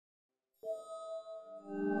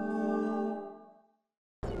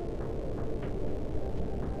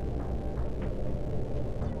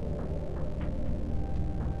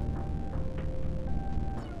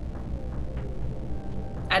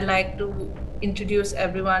I'd like to introduce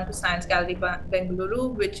everyone to Science Gallery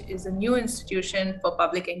Bengaluru, which is a new institution for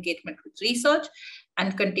public engagement with research,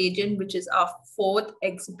 and Contagion, which is our fourth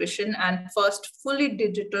exhibition and first fully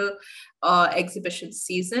digital exhibition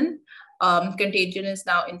season. Contagion is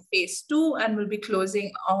now in phase 2 and will be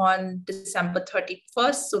closing on December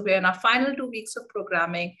 31st. So we're in our final 2 weeks of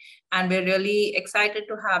programming, and we're really excited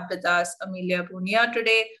to have with us Amelia Bonea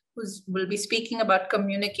today, who will be speaking about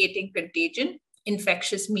communicating contagion,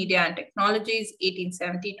 infectious media and technologies,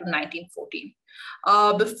 1870 to 1914.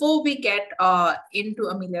 Before we get into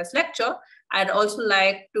Amelia's lecture, I'd also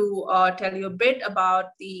like to tell you a bit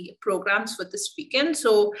about the programs for this weekend.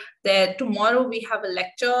 So tomorrow we have a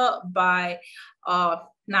lecture by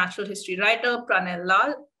natural history writer Pranay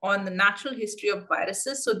Lal on the natural history of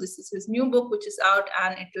viruses. So this is his new book, which is out,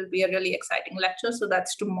 and it will be a really exciting lecture. So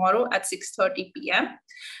that's tomorrow at 6:30 p.m.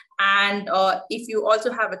 And if you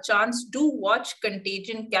also have a chance, do watch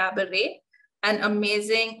Contagion Cabaret, an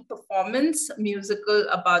amazing performance musical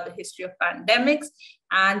about the history of pandemics.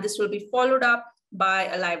 And this will be followed up by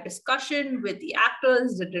a live discussion with the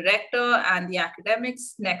actors, the director, and the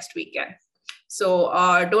academics next weekend. So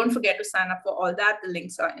don't forget to sign up for all that. The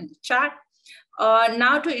links are in the chat.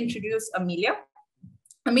 Now to introduce Amelia.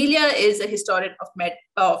 Amelia is a historian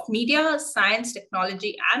of media, science,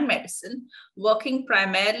 technology, and medicine, working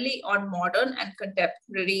primarily on modern and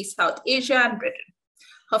contemporary South Asia and Britain.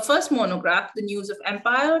 Her first monograph, The News of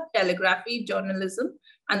Empire, Telegraphy, Journalism,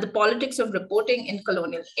 and the Politics of Reporting in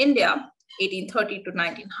Colonial India, 1830 to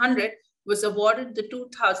 1900, was awarded the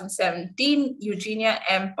 2017 Eugenia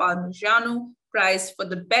M. Parmigiano Prize for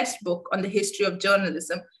the best book on the history of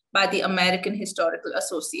journalism by the American Historical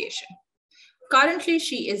Association. Currently,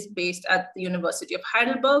 she is based at the University of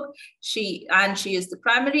Heidelberg. She is the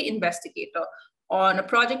primary investigator on a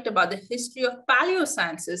project about the history of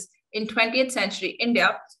paleosciences in 20th century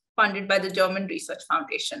India, funded by the German Research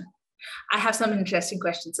Foundation. I have some interesting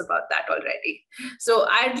questions about that already. So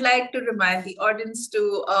I'd like to remind the audience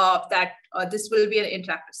that this will be an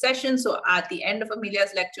interactive session. So at the end of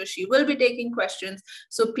Amelia's lecture, she will be taking questions.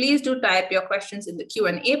 So please do type your questions in the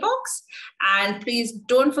Q&A box. And please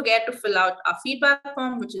don't forget to fill out our feedback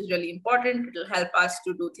form, which is really important. It will help us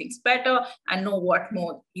to do things better and know what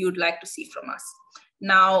more you'd like to see from us.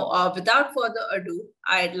 Now, without further ado,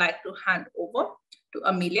 I'd like to hand over to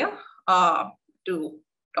Amelia to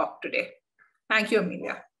talk today. Thank you,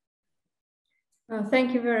 Amelia.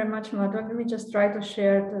 Thank you very much, Madhu. Let me just try to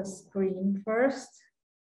share the screen first.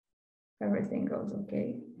 Everything goes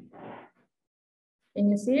okay.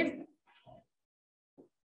 Can you see it?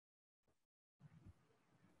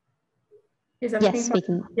 Yes, we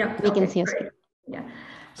can. Yeah, we can see your screen. Yeah.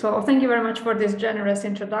 So thank you very much for this generous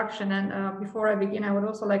introduction. And before I begin, I would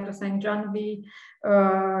also like to thank Janvi,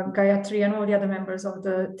 Gayatri, and all the other members of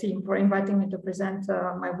the team for inviting me to present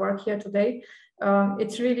my work here today.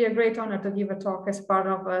 It's really a great honor to give a talk as part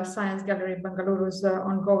of Science Gallery Bengaluru's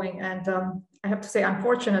ongoing and I have to say,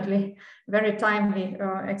 unfortunately, very timely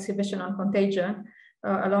exhibition on Contagion,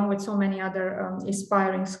 along with so many other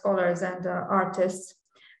inspiring scholars and artists.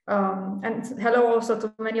 And hello also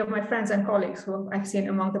to many of my friends and colleagues who I've seen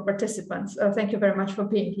among the participants. Thank you very much for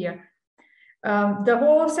being here. The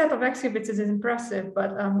whole set of exhibits is impressive,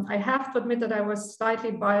 but I have to admit that I was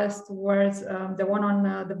slightly biased towards the one on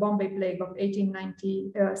the Bombay plague of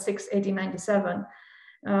 1896-1897.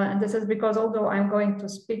 And this is because although I'm going to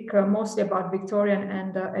speak mostly about Victorian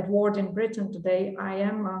and Edwardian Britain today, I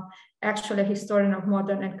am actually a historian of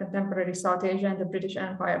modern and contemporary South Asia and the British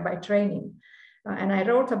Empire by training. And I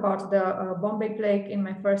wrote about the Bombay plague in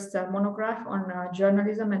my first monograph on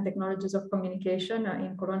journalism and technologies of communication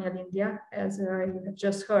in colonial India, as you have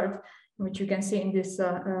just heard, which you can see in this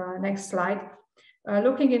next slide,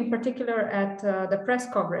 looking in particular at the press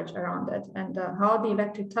coverage around it and how the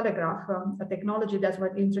electric telegraph, a technology that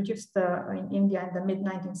was introduced in India in the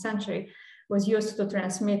mid-19th century, was used to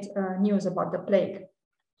transmit news about the plague.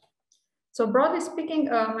 So broadly speaking,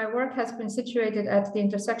 my work has been situated at the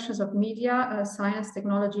intersections of media, science,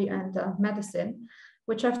 technology, and medicine,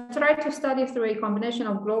 which I've tried to study through a combination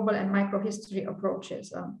of global and microhistory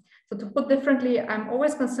approaches. So to put differently, I'm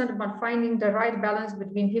always concerned about finding the right balance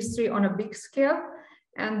between history on a big scale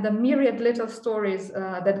and the myriad little stories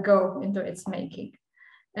that go into its making.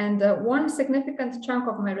 And one significant chunk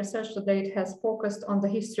of my research to date has focused on the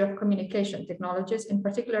history of communication technologies, in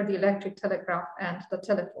particular the electric telegraph and the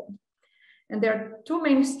telephone. And there are two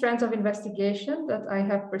main strands of investigation that I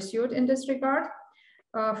have pursued in this regard.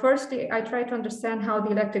 Firstly, I tried to understand how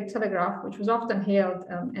the electric telegraph, which was often hailed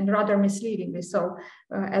and rather misleadingly so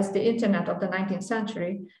as the internet of the 19th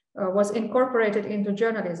century, was incorporated into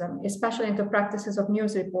journalism, especially into practices of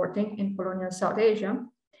news reporting in colonial South Asia.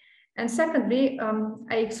 And secondly,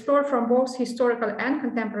 I explored from both historical and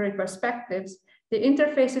contemporary perspectives the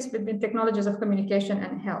interfaces between technologies of communication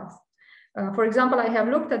and health. For example, I have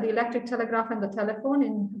looked at the electric telegraph and the telephone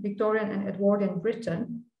in Victorian and Edwardian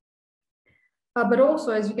Britain, but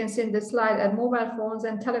also, as you can see in this slide, at mobile phones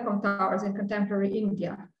and telecom towers in contemporary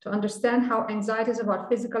India to understand how anxieties about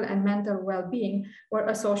physical and mental well-being were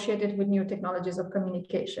associated with new technologies of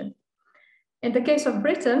communication. In the case of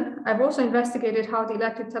Britain, I've also investigated how the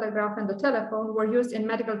electric telegraph and the telephone were used in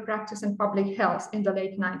medical practice and public health in the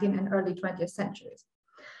late 19th and early 20th centuries.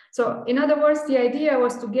 So in other words, the idea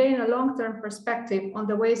was to gain a long-term perspective on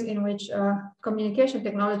the ways in which communication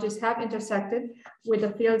technologies have intersected with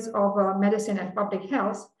the fields of medicine and public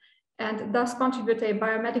health, and thus contribute a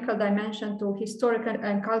biomedical dimension to historical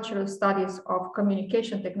and cultural studies of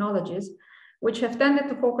communication technologies, which have tended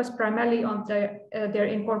to focus primarily on their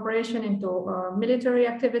incorporation into military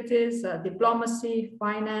activities, diplomacy,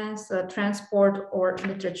 finance, transport, or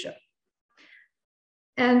literature.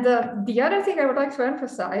 And the other thing I would like to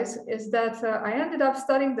emphasize is that I ended up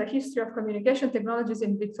studying the history of communication technologies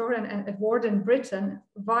in Victorian and Edwardian Britain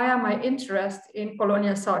via my interest in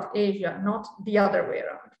colonial South Asia, not the other way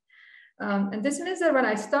around. And this means that when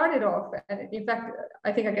I started off, and in fact,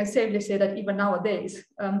 I think I can safely say that even nowadays,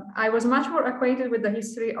 I was much more acquainted with the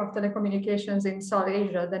history of telecommunications in South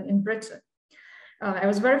Asia than in Britain. I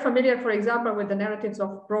was very familiar, for example, with the narratives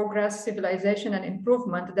of progress, civilization, and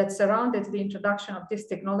improvement that surrounded the introduction of these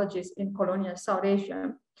technologies in colonial South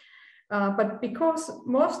Asia. But because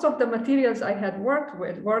most of the materials I had worked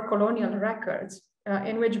with were colonial records,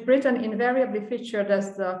 in which Britain invariably featured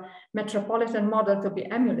as the metropolitan model to be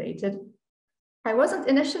emulated, I wasn't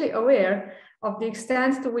initially aware of the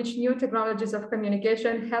extent to which new technologies of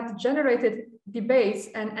communication had generated debates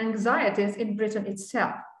and anxieties in Britain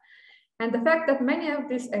itself. And the fact that many of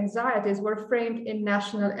these anxieties were framed in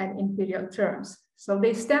national and imperial terms. So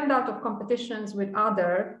they stemmed out of competitions with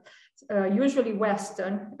other, usually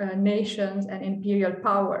Western nations and imperial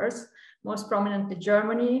powers, most prominently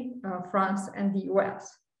Germany, France, and the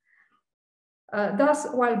US. Thus,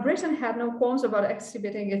 while Britain had no qualms about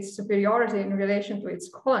exhibiting its superiority in relation to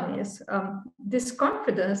its colonies, this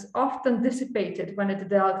confidence often dissipated when it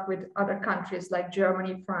dealt with other countries like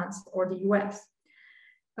Germany, France, or the US.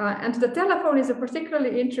 And the telephone is a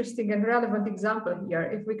particularly interesting and relevant example here.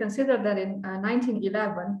 If we consider that in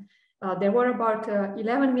 1911, there were about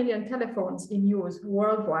 11 million telephones in use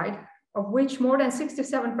worldwide, of which more than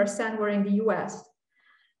 67% were in the US,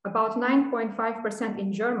 about 9.5%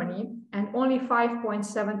 in Germany, and only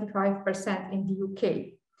 5.75% in the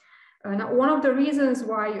UK. Now, one of the reasons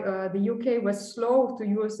why the UK was slow to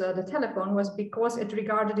use the telephone was because it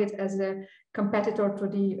regarded it as a competitor to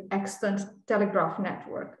the extant telegraph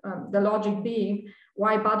network. The logic being,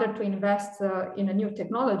 why bother to invest in a new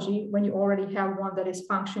technology when you already have one that is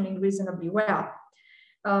functioning reasonably well?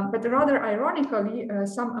 But rather ironically,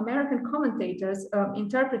 some American commentators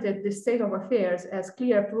interpreted this state of affairs as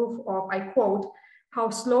clear proof of, I quote, how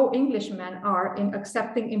slow Englishmen are in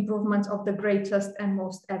accepting improvements of the greatest and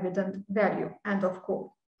most evident value, end of quote.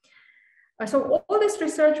 So all this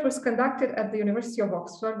research was conducted at the University of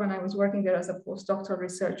Oxford when I was working there as a postdoctoral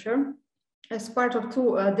researcher as part of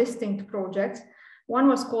two distinct projects. One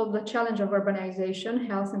was called the Challenge of Urbanization,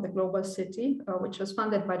 Health in the Global City, which was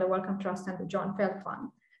funded by the Wellcome Trust and the John Feld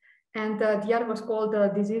Fund. And the other was called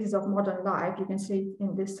the Diseases of Modern Life. You can see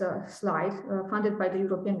in this slide, funded by the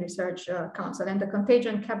European Research Council. And the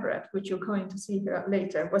Contagion cabaret, which you're going to see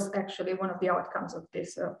later, was actually one of the outcomes of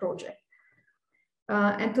this project.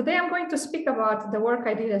 And today I'm going to speak about the work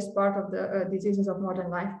I did as part of the Diseases of Modern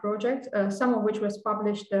Life project, some of which was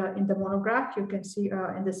published in the monograph you can see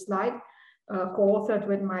in this slide, co-authored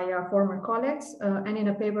with my former colleagues, and in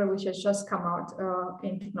a paper which has just come out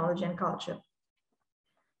in Technology and Culture.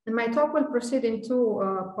 And my talk will proceed in two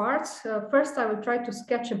parts. First, I will try to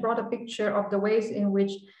sketch a broader picture of the ways in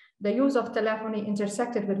which the use of telephony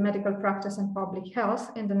intersected with medical practice and public health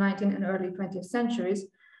in the 19th and early 20th centuries,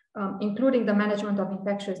 including the management of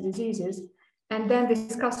infectious diseases, and then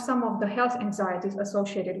discuss some of the health anxieties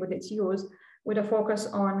associated with its use, with a focus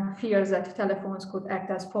on fears that telephones could act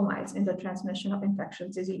as fomites in the transmission of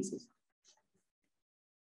infectious diseases.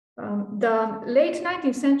 The late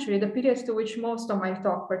 19th century, the period to which most of my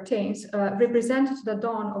talk pertains, represented the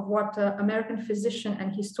dawn of what American physician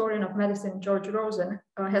and historian of medicine George Rosen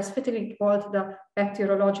has fittingly called the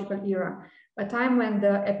bacteriological era, a time when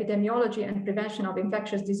the epidemiology and prevention of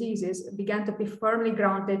infectious diseases began to be firmly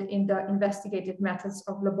grounded in the investigative methods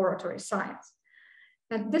of laboratory science.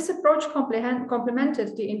 And this approach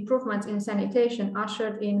complemented the improvements in sanitation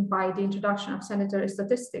ushered in by the introduction of sanitary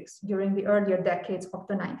statistics during the earlier decades of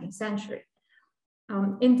the 19th century.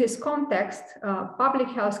 In this context, public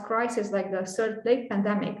health crises like the third plague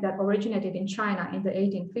pandemic that originated in China in the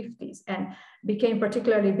 1850s and became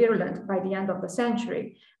particularly virulent by the end of the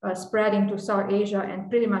century, spreading to South Asia and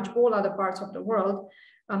pretty much all other parts of the world,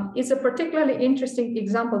 is a particularly interesting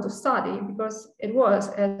example to study because it was,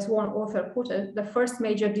 as one author put it, the first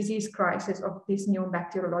major disease crisis of this new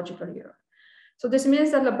bacteriological era. So this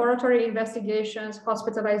means that laboratory investigations,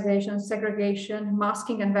 hospitalizations, segregation,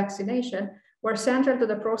 masking, and vaccination were central to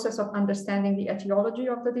the process of understanding the etiology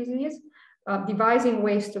of the disease, devising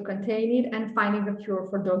ways to contain it, and finding a cure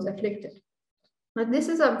for those afflicted. Now, this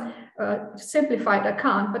is a simplified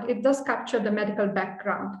account, but it does capture the medical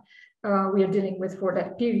background we are dealing with for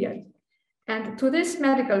that period. And to this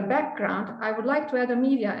medical background, I would like to add a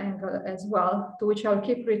media angle as well, to which I'll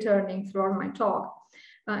keep returning throughout my talk,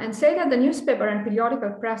 and say that the newspaper and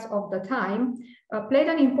periodical press of the time played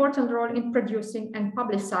an important role in producing and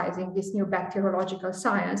publicizing this new bacteriological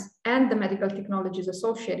science and the medical technologies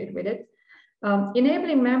associated with it,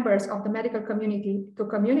 enabling members of the medical community to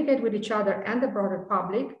communicate with each other and the broader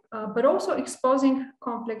public, but also exposing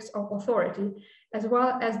conflicts of authority, as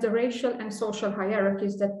well as the racial and social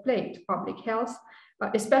hierarchies that plagued public health,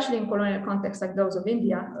 especially in colonial contexts like those of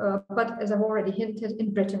India, but as I've already hinted,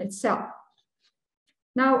 in Britain itself.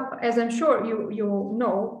 Now, as I'm sure you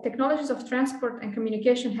know, technologies of transport and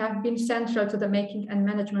communication have been central to the making and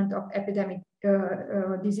management of epidemic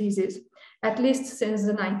diseases, at least since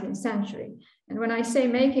the 19th century. And when I say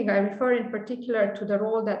making, I refer in particular to the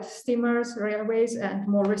role that steamers, railways, and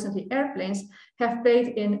more recently airplanes have played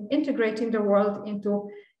in integrating the world into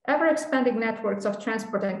ever-expanding networks of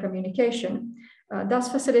transport and communication,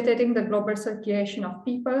 thus facilitating the global circulation of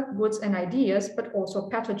people, goods, and ideas, but also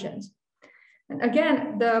pathogens. And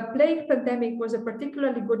again, the plague pandemic was a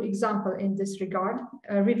particularly good example in this regard,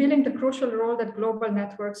 revealing the crucial role that global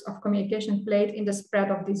networks of communication played in the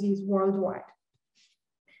spread of disease worldwide.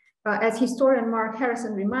 As historian Mark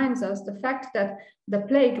Harrison reminds us, the fact that the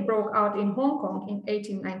plague broke out in Hong Kong in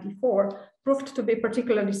 1894 proved to be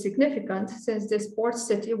particularly significant, since this port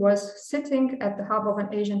city was sitting at the hub of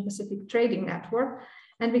an Asian Pacific trading network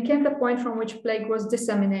and became the point from which plague was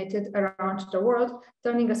disseminated around the world,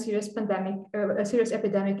 turning a serious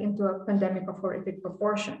epidemic into a pandemic of horrific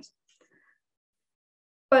proportions.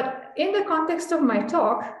 But in the context of my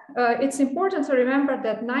talk, it's important to remember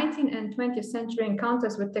that 19th and 20th century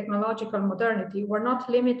encounters with technological modernity were not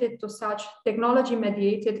limited to such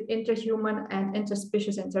technology-mediated interhuman and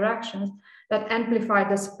interspecies interactions that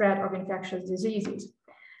amplified the spread of infectious diseases.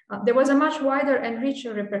 There was a much wider and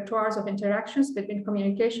richer repertoire of interactions between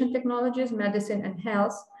communication technologies, medicine, and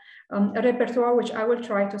health, a repertoire which I will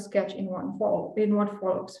try to sketch in what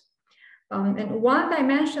follows. And one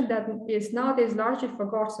dimension that is nowadays largely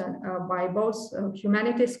forgotten by both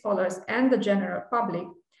humanities scholars and the general public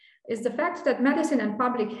is the fact that medicine and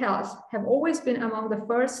public health have always been among the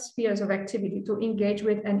first spheres of activity to engage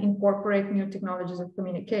with and incorporate new technologies of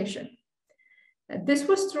communication. This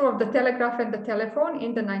was true of the telegraph and the telephone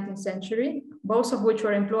in the 19th century, both of which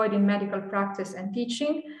were employed in medical practice and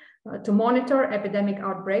teaching to monitor epidemic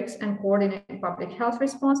outbreaks and coordinate public health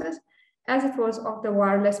responses, as it was of the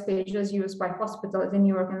wireless pages used by hospitals in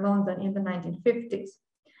New York and London in the 1950s.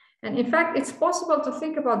 And in fact, it's possible to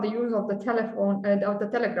think about the use of the telephone, of the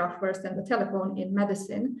telegraph first and the telephone in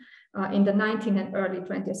medicine in the 19th and early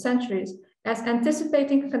 20th centuries as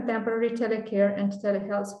anticipating contemporary telecare and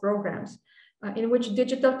telehealth programs, in which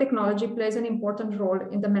digital technology plays an important role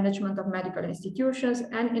in the management of medical institutions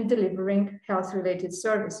and in delivering health-related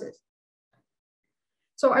services.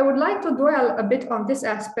 So I would like to dwell a bit on this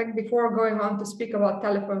aspect before going on to speak about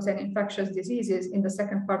telephones and infectious diseases in the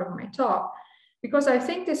second part of my talk, because I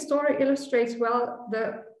think this story illustrates well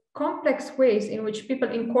the complex ways in which people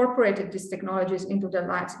incorporated these technologies into their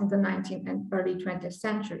lives in the 19th and early 20th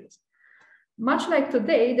centuries. Much like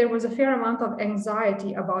today, there was a fair amount of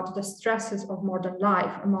anxiety about the stresses of modern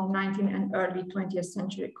life among 19th and early 20th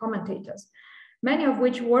century commentators, many of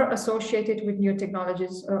which were associated with new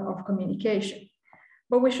technologies of communication.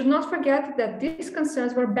 But we should not forget that these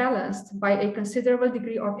concerns were balanced by a considerable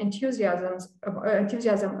degree of enthusiasm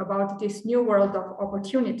about this new world of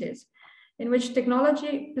opportunities, in which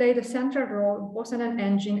technology played a central role both as an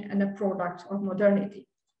engine and a product of modernity.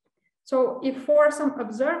 So if for some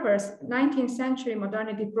observers, 19th century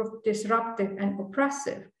modernity proved disruptive and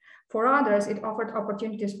oppressive, For others, it offered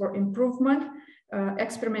opportunities for improvement,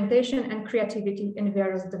 experimentation, and creativity in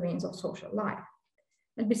various domains of social life.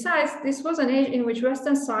 And besides, this was an age in which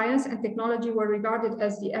Western science and technology were regarded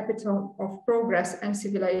as the epitome of progress and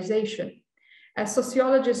civilization. As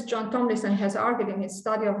sociologist John Tomlinson has argued in his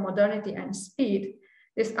study of modernity and speed,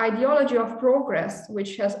 this ideology of progress,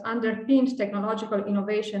 which has underpinned technological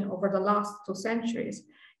innovation over the last 2 centuries,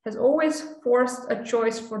 has always forced a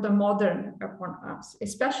choice for the modern upon us,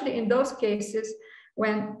 especially in those cases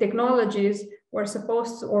when technologies were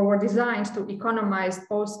supposed to or were designed to economize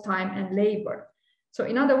both time and labor. So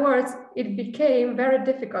in other words, it became very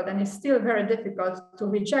difficult and is still very difficult to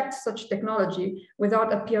reject such technology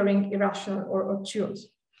without appearing irrational or obtuse.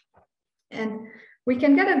 And we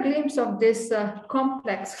can get a glimpse of this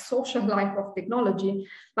complex social life of technology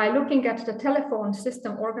by looking at the telephone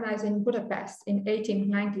system organized in Budapest in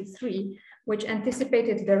 1893, which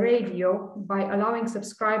anticipated the radio by allowing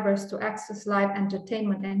subscribers to access live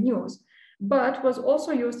entertainment and news, but was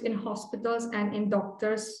also used in hospitals and in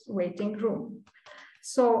doctors' waiting room.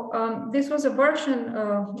 So this was a version,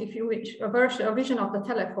 if you wish, a vision of the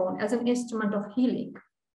telephone as an instrument of healing,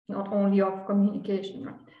 not only of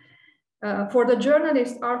communication. For the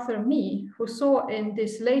journalist Arthur Mee, who saw in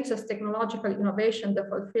this latest technological innovation the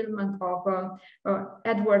fulfillment of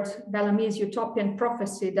Edward Bellamy's utopian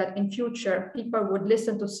prophecy that in future people would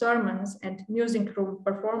listen to sermons and music room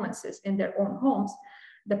performances in their own homes,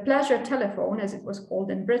 the pleasure telephone, as it was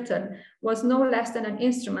called in Britain, was no less than an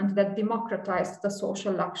instrument that democratized the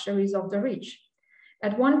social luxuries of the rich.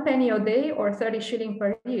 At 1 penny a day or 30 shillings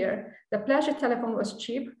per year, the pleasure telephone was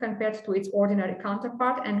cheap compared to its ordinary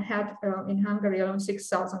counterpart and had in Hungary alone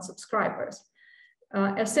 6,000 subscribers.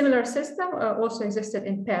 A similar system also existed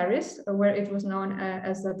in Paris, where it was known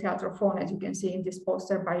as the Théâtrophone, as you can see in this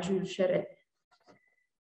poster by Jules Chéret.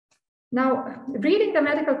 Now, reading the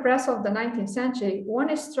medical press of the 19th century, one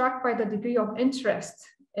is struck by the degree of interest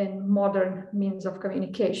in modern means of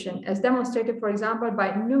communication, as demonstrated, for example,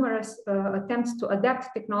 by numerous attempts to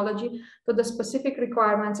adapt technology to the specific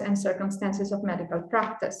requirements and circumstances of medical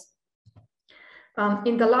practice.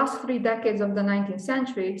 In the last 3 decades of the 19th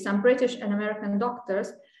century, some British and American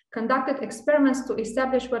doctors conducted experiments to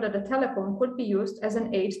establish whether the telephone could be used as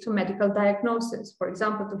an aid to medical diagnosis, for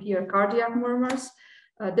example, to hear cardiac murmurs,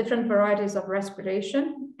 different varieties of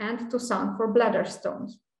respiration, and to sound for bladder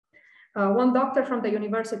stones. One doctor from the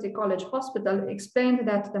University College Hospital explained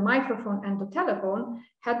that the microphone and the telephone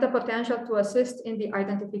had the potential to assist in the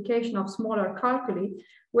identification of smaller calculi,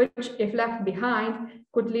 which, if left behind,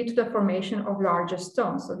 could lead to the formation of larger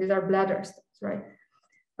stones. So these are bladder stones, right?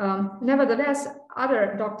 Nevertheless,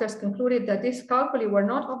 other doctors concluded that these calculi were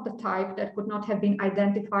not of the type that could not have been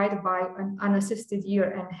identified by an unassisted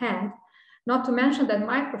ear and hand, not to mention that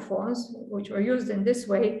microphones, which were used in this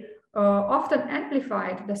way, often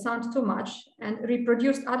amplified the sound too much and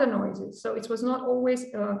reproduced other noises. So it was not always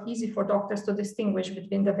easy for doctors to distinguish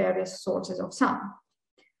between the various sources of sound.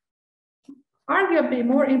 Arguably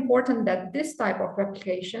more important than this type of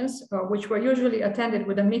replications, which were usually attended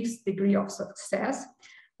with a mixed degree of success,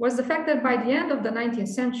 was the fact that by the end of the 19th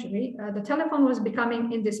century, the telephone was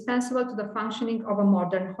becoming indispensable to the functioning of a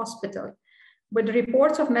modern hospital, with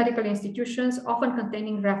reports of medical institutions often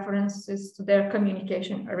containing references to their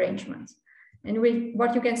communication arrangements. And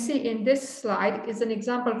what you can see in this slide is an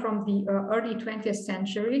example from the early 20th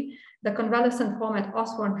century, the convalescent home at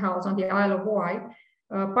Osborne House on the Isle of Wight,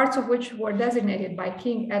 parts of which were designated by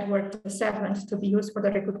King Edward VII to be used for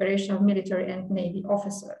the recuperation of military and Navy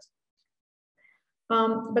officers.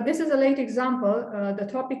 But this is a late example. The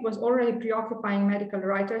topic was already preoccupying medical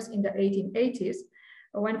writers in the 1880s,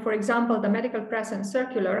 when, for example, the Medical Press and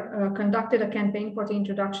Circular conducted a campaign for the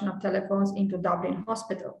introduction of telephones into Dublin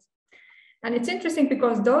hospitals. And it's interesting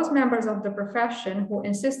because those members of the profession who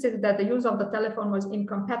insisted that the use of the telephone was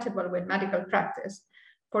incompatible with medical practice,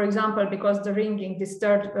 for example, because the ringing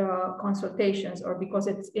disturbed consultations or because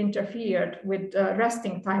it interfered with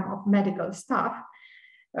resting time of medical staff,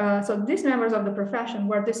 so these members of the profession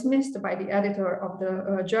were dismissed by the editor of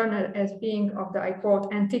the journal as being of the, I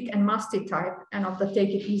quote, antique and musty type and of the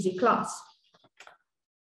take it easy class.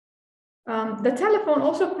 The telephone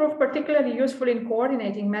also proved particularly useful in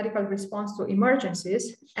coordinating medical response to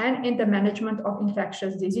emergencies and in the management of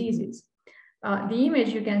infectious diseases. The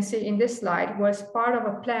image you can see in this slide was part of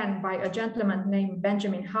a plan by a gentleman named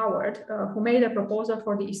Benjamin Howard, who made a proposal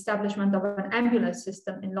for the establishment of an ambulance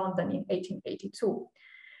system in London in 1882.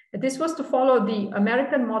 This was to follow the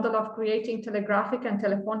American model of creating telegraphic and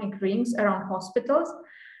telephonic rings around hospitals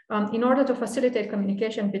in order to facilitate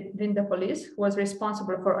communication between the police, who was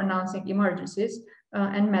responsible for announcing emergencies,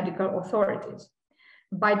 and medical authorities.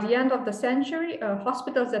 By the end of the century,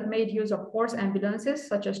 hospitals that made use of horse ambulances,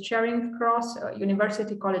 such as Charing Cross,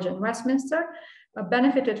 University College and Westminster,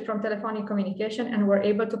 benefited from telephonic communication and were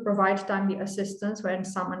able to provide timely assistance when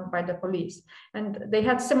summoned by the police. And they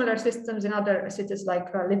had similar systems in other cities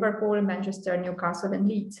like Liverpool, Manchester, Newcastle, and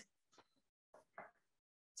Leeds.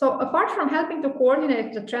 So apart from helping to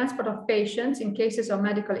coordinate the transport of patients in cases of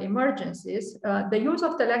medical emergencies, the use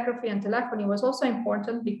of telegraphy and telephony was also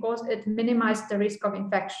important because it minimized the risk of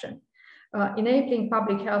infection, enabling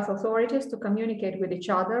public health authorities to communicate with each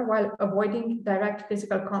other while avoiding direct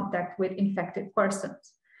physical contact with infected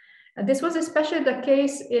persons. And this was especially the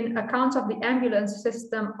case in accounts of the ambulance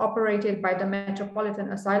system operated by the Metropolitan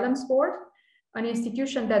Asylums Board, an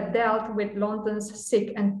institution that dealt with London's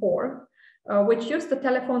sick and poor, which used the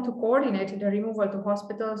telephone to coordinate the removal to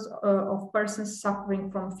hospitals of persons suffering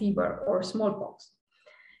from fever or smallpox.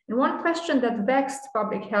 And one question that vexed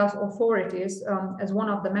public health authorities, as one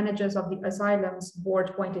of the managers of the Asylums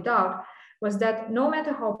Board pointed out, was that no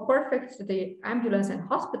matter how perfect the ambulance and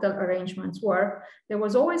hospital arrangements were, there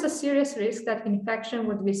was always a serious risk that infection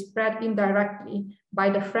would be spread indirectly by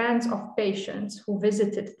the friends of patients who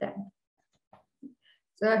visited them.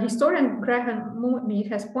 The historian Graham Mead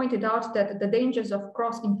has pointed out that the dangers of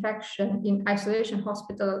cross-infection in isolation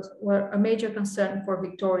hospitals were a major concern for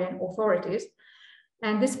Victorian authorities.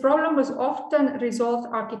 And this problem was often resolved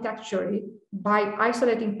architecturally by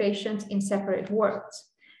isolating patients in separate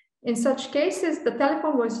wards. In such cases, the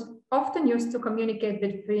telephone was often used to communicate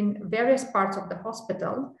between various parts of the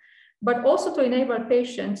hospital, but also to enable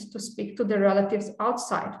patients to speak to their relatives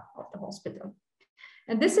outside of the hospital.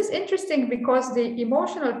 And this is interesting because the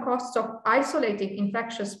emotional costs of isolating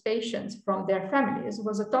infectious patients from their families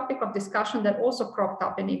was a topic of discussion that also cropped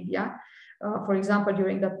up in India, for example,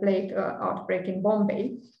 during the plague outbreak in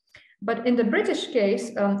Bombay. But in the British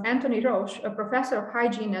case, Anthony Roche, a professor of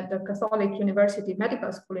hygiene at the Catholic University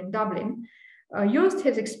Medical School in Dublin, used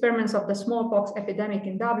his experiments of the smallpox epidemic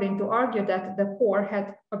in Dublin to argue that the poor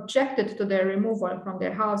had objected to their removal from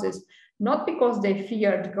their houses, not because they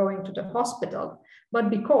feared going to the hospital, but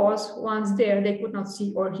because once there, they could not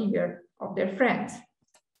see or hear of their friends.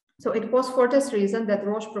 So it was for this reason that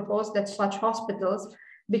Roche proposed that such hospitals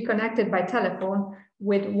be connected by telephone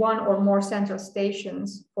with one or more central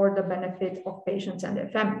stations for the benefit of patients and their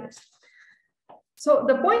families. So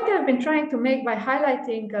the point I've been trying to make by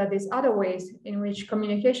highlighting these other ways in which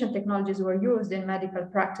communication technologies were used in medical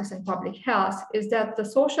practice and public health is that the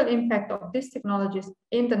social impact of these technologies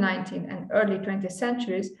in the 19th and early 20th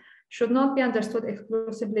centuries should not be understood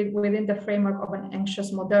exclusively within the framework of an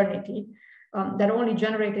anxious modernity that only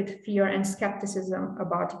generated fear and skepticism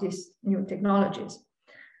about these new technologies.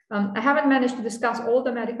 I haven't managed to discuss all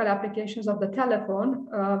the medical applications of the telephone,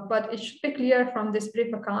 but it should be clear from this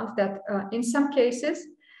brief account that in some cases,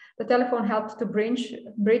 the telephone helped to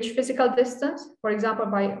bridge physical distance, for example,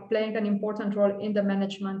 by playing an important role in the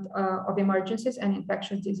management of emergencies and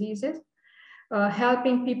infectious diseases,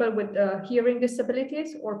 helping people with hearing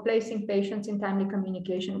disabilities, or placing patients in timely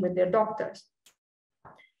communication with their doctors.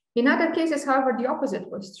 In other cases, however, the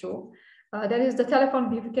opposite was true. That is, the telephone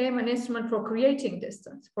became an instrument for creating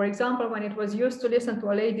distance. For example, when it was used to listen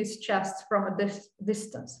to a lady's chest from a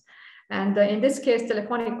distance. And in this case,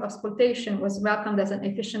 telephonic auscultation was welcomed as an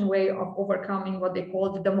efficient way of overcoming what they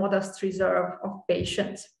called the modest reserve of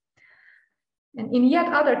patients. And in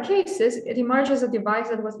yet other cases, it emerged as a device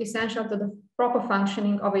that was essential to the proper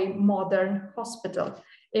functioning of a modern hospital,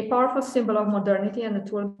 a powerful symbol of modernity and a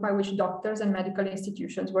tool by which doctors and medical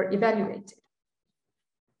institutions were evaluated.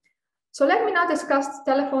 So let me now discuss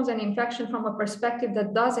telephones and infection from a perspective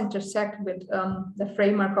that does intersect with the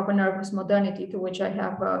framework of a nervous modernity to which I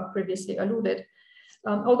have previously alluded.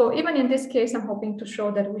 Although even in this case, I'm hoping to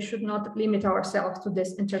show that we should not limit ourselves to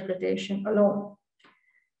this interpretation alone.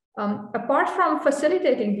 Apart from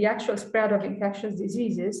facilitating the actual spread of infectious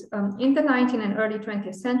diseases, in the 19th and early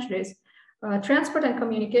 20th centuries, transport and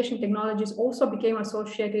communication technologies also became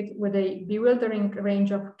associated with a bewildering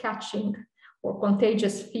range of catching or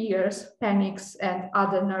contagious fears, panics, and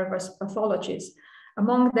other nervous pathologies.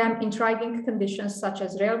 Among them, intriguing conditions such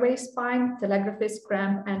as railway spine, telegraphist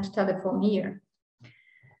cramp, and telephone ear.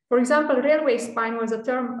 For example, railway spine was a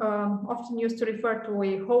term often used to refer to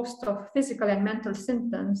a host of physical and mental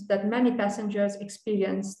symptoms that many passengers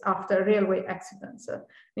experienced after railway accidents.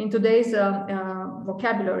 In today's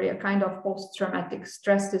vocabulary, a kind of post-traumatic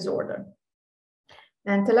stress disorder.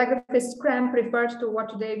 And telegraphist cramp refers to what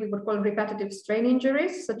today we would call repetitive strain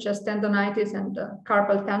injuries, such as tendonitis and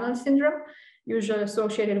carpal tunnel syndrome, usually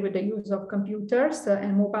associated with the use of computers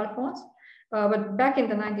and mobile phones. But back in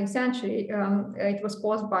the 19th century, it was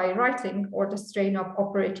caused by writing or the strain of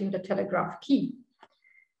operating the telegraph key.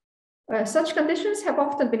 Such conditions have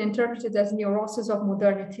often been interpreted as neuroses of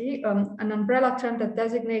modernity, an umbrella term that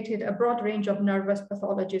designated a broad range of nervous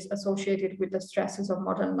pathologies associated with the stresses of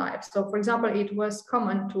modern life. So, for example, it was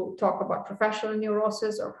common to talk about professional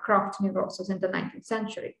neuroses or craft neuroses in the 19th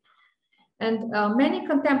century. And many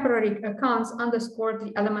contemporary accounts underscore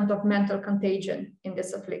the element of mental contagion in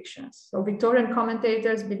these afflictions. So Victorian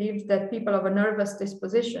commentators believed that people of a nervous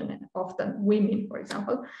disposition, and often women, for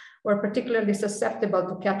example, were particularly susceptible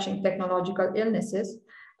to catching technological illnesses,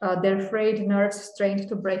 their frayed nerves strained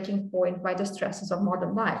to breaking point by the stresses of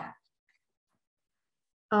modern life.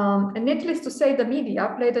 And needless to say, the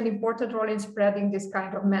media played an important role in spreading this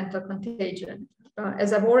kind of mental contagion.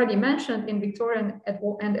 As I've already mentioned, in Victorian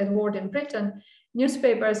and Edwardian Britain,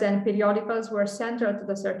 newspapers and periodicals were central to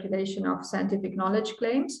the circulation of scientific knowledge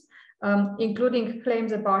claims, including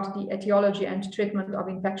claims about the etiology and treatment of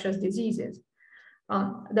infectious diseases.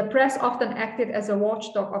 The press often acted as a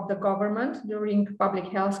watchdog of the government during public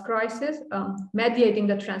health crisis, mediating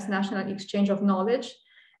the transnational exchange of knowledge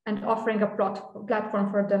and offering a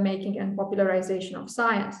platform for the making and popularization of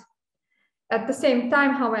science. At the same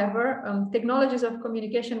time, however, technologies of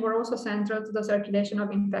communication were also central to the circulation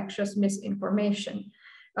of infectious misinformation,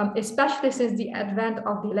 especially since the advent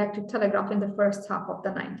of the electric telegraph in the first half of the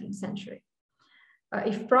 19th century.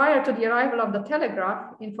 If prior to the arrival of the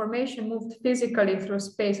telegraph, information moved physically through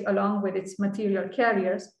space along with its material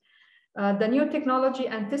carriers, the new technology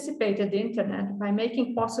anticipated the internet by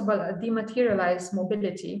making possible a dematerialized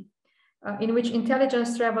mobility in which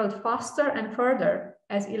intelligence traveled faster and further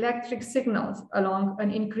as electric signals along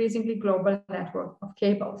an increasingly global network of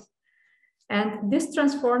cables. And this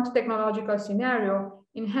transformed technological scenario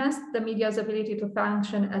enhanced the media's ability to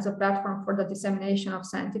function as a platform for the dissemination of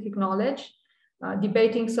scientific knowledge,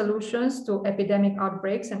 debating solutions to epidemic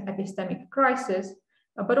outbreaks and epistemic crises,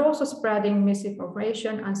 but also spreading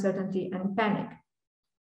misinformation, uncertainty, and panic.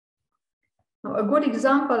 Now, a good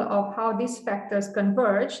example of how these factors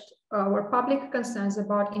converged were public concerns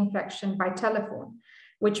about infection by telephone,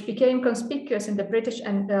 which became conspicuous in the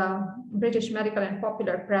British medical and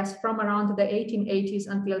popular press from around the 1880s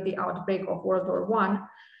until the outbreak of World War I.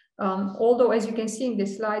 Although, as you can see in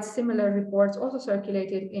this slide, similar reports also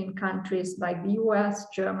circulated in countries like the US,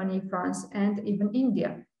 Germany, France, and even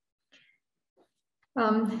India.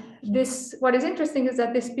 What is interesting is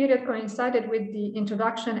that this period coincided with the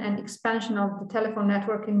introduction and expansion of the telephone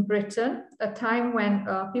network in Britain, a time when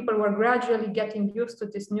people were gradually getting used to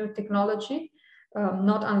this new technology,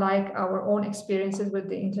 not unlike our own experiences with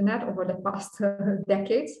the internet over the past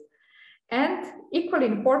decades. And equally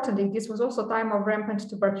importantly, this was also a time of rampant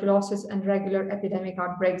tuberculosis and regular epidemic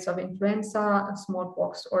outbreaks of influenza,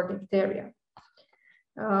 smallpox, or diphtheria.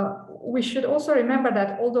 We should also remember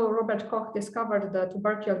that although Robert Koch discovered the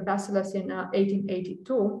tuberculous bacillus in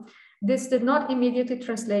 1882, this did not immediately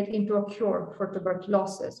translate into a cure for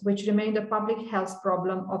tuberculosis, which remained a public health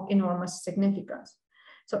problem of enormous significance.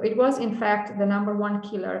 So it was, in fact, the #1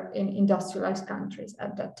 killer in industrialized countries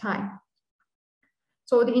at that time.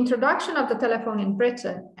 So the introduction of the telephone in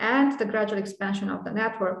Britain and the gradual expansion of the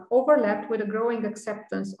network overlapped with a growing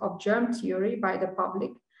acceptance of germ theory by the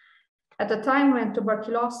public at a time when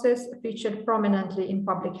tuberculosis featured prominently in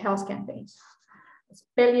public health campaigns.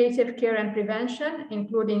 Palliative care and prevention,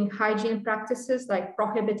 including hygiene practices like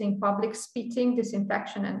prohibiting public spitting,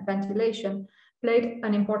 disinfection, and ventilation, played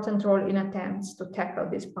an important role in attempts to tackle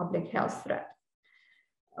this public health threat.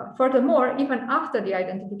 Furthermore, even after the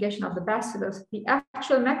identification of the bacillus, the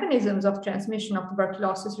actual mechanisms of transmission of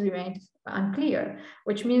tuberculosis remained unclear,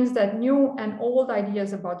 which means that new and old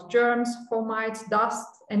ideas about germs, fomites, dust,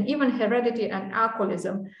 and even heredity and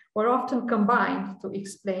alcoholism were often combined to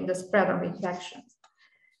explain the spread of infections.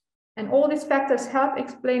 And all these factors help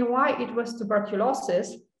explain why it was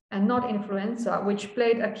tuberculosis and not influenza, which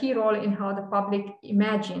played a key role in how the public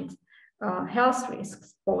imagined health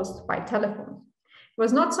risks posed by telephone. It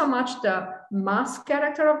was not so much the mass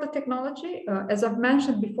character of the technology. As I've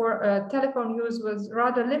mentioned before, telephone use was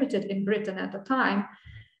rather limited in Britain at the time,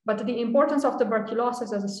 but the importance of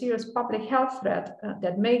tuberculosis as a serious public health threat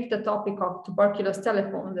that made the topic of tuberculous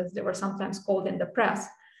telephones, as they were sometimes called in the press,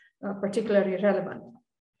 particularly relevant.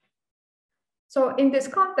 So in this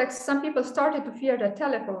context, some people started to fear that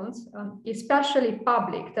telephones, especially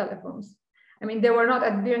public telephones, I mean, there were not,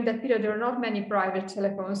 during that period, there were not many private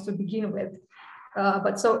telephones to begin with.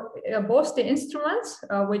 Both the instruments,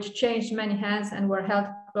 which changed many hands and were held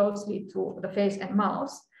closely to the face and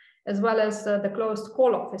mouth, as well as the closed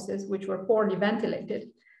call offices, which were poorly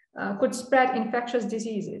ventilated, could spread infectious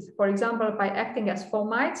diseases, for example, by acting as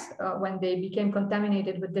fomites when they became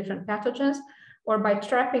contaminated with different pathogens, or by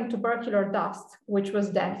trapping tubercular dust, which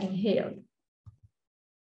was then inhaled.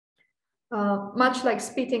 Much like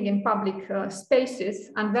spitting in public spaces,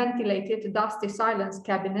 unventilated, dusty silence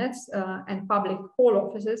cabinets and public poll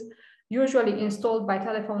offices, usually installed by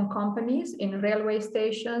telephone companies in railway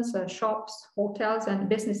stations, shops, hotels, and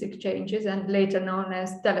business exchanges, and later known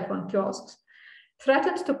as telephone kiosks,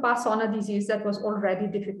 threatened to pass on a disease that was already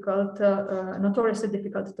difficult, notoriously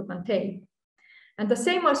difficult to contain. And the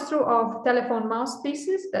same was true of telephone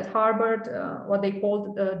mouthpieces that harbored what they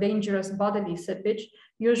called dangerous bodily seepage,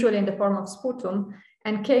 usually in the form of sputum,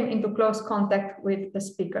 and came into close contact with the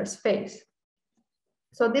speaker's face.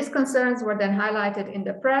 So these concerns were then highlighted in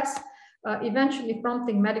the press, eventually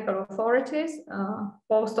prompting medical authorities,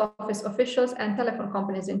 post office officials, and telephone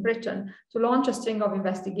companies in Britain to launch a string of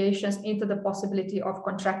investigations into the possibility of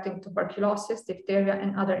contracting tuberculosis, diphtheria,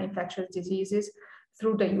 and other infectious diseases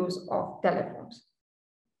through the use of telephones.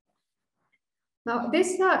 Now,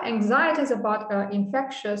 these anxieties about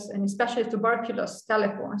infectious and especially tuberculous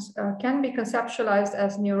telephones can be conceptualized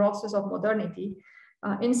as neuroses of modernity,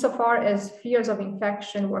 insofar as fears of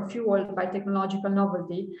infection were fueled by technological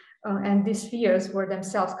novelty, and these fears were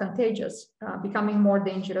themselves contagious, becoming more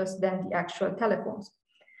dangerous than the actual telephones.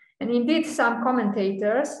 And indeed, some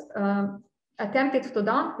commentators attempted to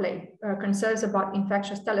downplay concerns about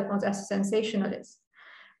infectious telephones as sensationalists,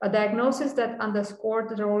 a diagnosis that underscored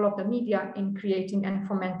the role of the media in creating and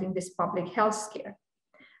fomenting this public health scare.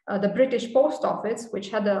 The British Post Office, which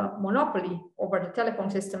had a monopoly over the telephone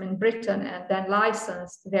system in Britain and then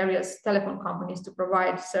licensed various telephone companies to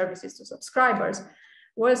provide services to subscribers,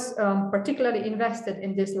 was particularly invested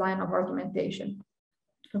in this line of argumentation.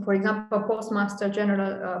 For example, Postmaster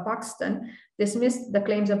General Buxton dismissed the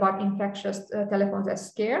claims about infectious telephones as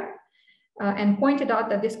scare, and pointed out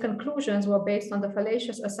that these conclusions were based on the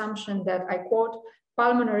fallacious assumption that, I quote,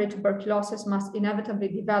 pulmonary tuberculosis must inevitably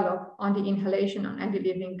develop on the inhalation of any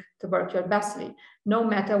living tubercular bacilli, no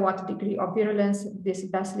matter what degree of virulence this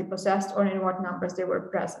bacilli possessed or in what numbers they were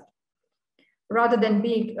present. Rather than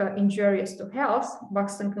being injurious to health,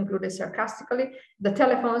 Buxton concluded sarcastically, the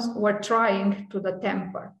telephones were trying to the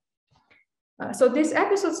temper. So this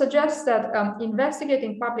episode suggests that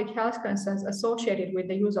investigating public health concerns associated with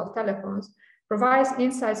the use of telephones provides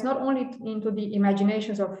insights not only into the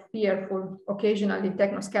imaginations of fearful, occasionally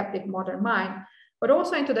technoskeptic modern mind, but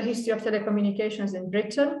also into the history of telecommunications in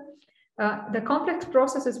Britain, the complex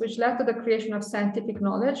processes which led to the creation of scientific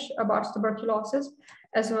knowledge about tuberculosis,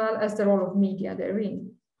 as well as the role of media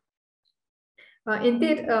therein.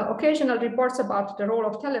 Indeed, occasional reports about the role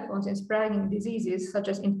of telephones in spreading diseases such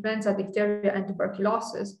as influenza, diphtheria, and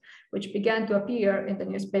tuberculosis, which began to appear in the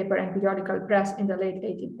newspaper and periodical press in the late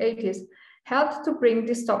 1880s, helped to bring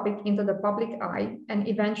this topic into the public eye and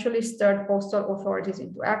eventually stirred postal authorities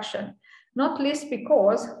into action, not least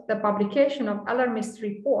because the publication of alarmist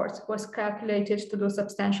reports was calculated to do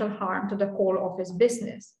substantial harm to the call office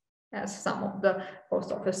business, as some of the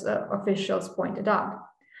post office officials pointed out.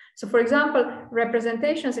 So, for example,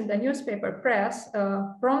 representations in the newspaper press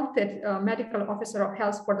prompted medical officer of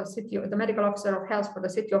health for the medical officer of health for the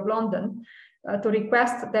City of London to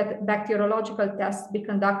request that bacteriological tests be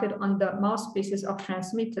conducted on the mouthpieces of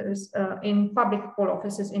transmitters in public poll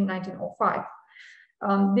offices in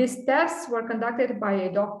 1905. These tests were conducted by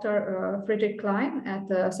a Dr. Friedrich Klein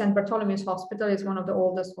at St. Bartholomew's Hospital. It's one of the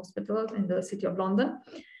oldest hospitals in the City of London.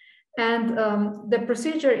 And the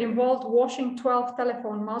procedure involved washing 12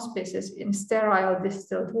 telephone mouthpieces in sterile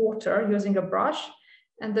distilled water using a brush.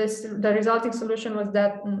 And the resulting solution was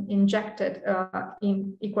that injected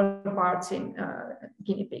in equal parts in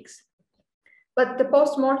guinea pigs. But the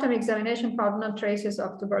post-mortem examination found no traces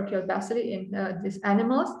of tubercular bacilli in these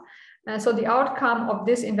animals. And so the outcome of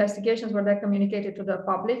these investigations were then communicated to the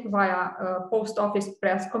public via a post office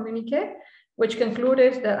press communique, which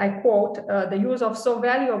concluded that, I quote, the use of so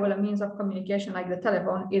valuable a means of communication like the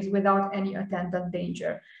telephone is without any attendant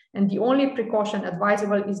danger. And the only precaution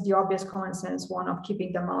advisable is the obvious common sense one of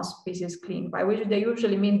keeping the mouthpieces clean, by which they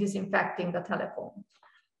usually mean disinfecting the telephone.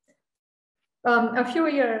 A few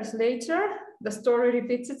years later, the story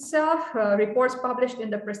repeats itself. Reports published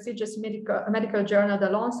in the prestigious medical journal, The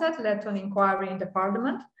Lancet, led to an inquiry in the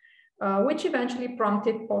Parliament, which eventually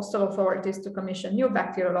prompted postal authorities to commission new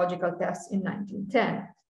bacteriological tests in 1910.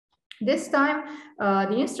 This time,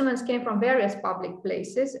 the instruments came from various public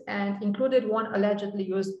places and included one allegedly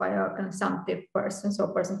used by a consumptive person, so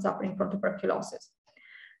a person suffering from tuberculosis.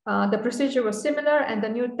 The procedure was similar, and the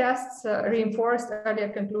new tests reinforced earlier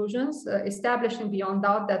conclusions, establishing beyond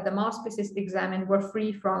doubt that the mouthpieces examined were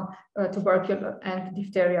free from tuberculosis and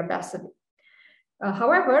diphtheria bacilli.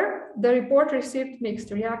 However, the report received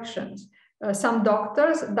mixed reactions. Some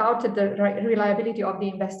doctors doubted the reliability of the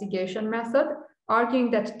investigation method, arguing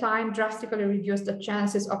that time drastically reduced the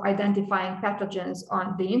chances of identifying pathogens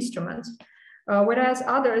on the instruments, whereas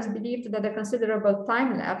others believed that a considerable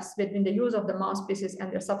time lapse between the use of the mouthpieces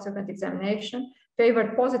and their subsequent examination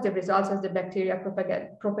favored positive results as the bacteria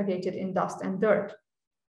propagated in dust and dirt.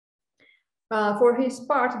 For his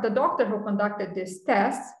part, the doctor who conducted these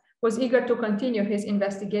tests was eager to continue his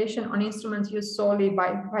investigation on instruments used solely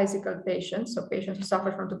by physical patients, so patients who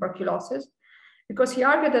suffer from tuberculosis, because he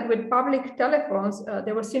argued that with public telephones,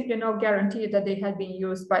 there was simply no guarantee that they had been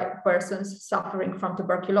used by persons suffering from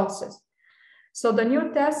tuberculosis. So the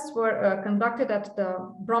new tests were conducted at the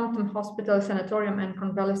Brompton Hospital Sanatorium and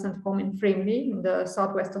Convalescent Home in Frimley, in the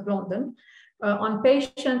southwest of London, on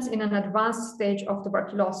patients in an advanced stage of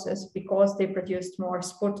tuberculosis because they produced more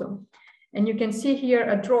sputum. And you can see here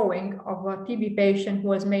a drawing of a TB patient who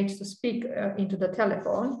was made to speak into the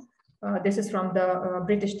telephone. This is from the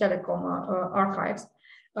British Telecom archives,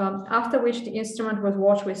 after which the instrument was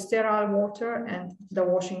washed with sterile water and the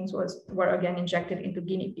washings were again injected into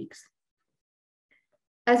guinea pigs.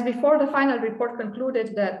 As before, the final report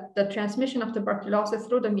concluded that the transmission of tuberculosis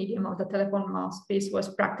through the medium of the telephone mouthpiece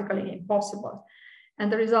was practically impossible.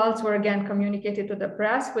 And the results were again communicated to the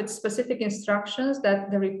press with specific instructions that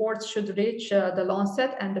the reports should reach the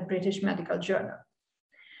Lancet and the British Medical Journal.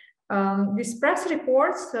 These press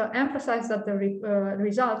reports emphasized that the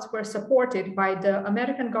results were supported by the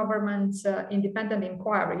American government's independent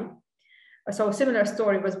inquiry. So a similar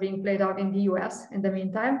story was being played out in the US in the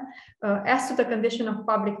meantime, as to the condition of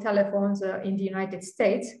public telephones in the United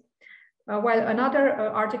States, while another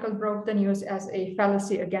article broke the news as a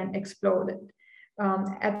fallacy again exploded.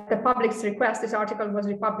 At the public's request, this article was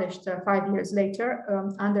republished 5 years later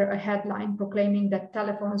under a headline proclaiming that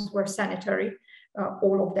telephones were sanitary,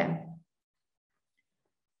 all of them.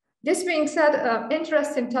 This being said,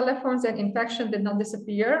 interest in telephones and infection did not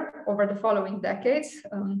disappear over the following decades.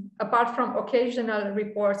 Apart from occasional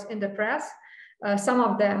reports in the press, some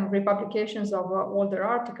of them republications of older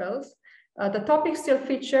articles, the topic still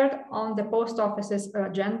featured on the post office's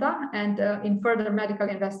agenda and in further medical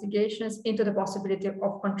investigations into the possibility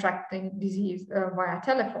of contracting disease via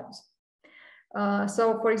telephones.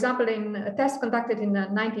 So, for example, in a test conducted in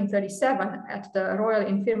 1937 at the Royal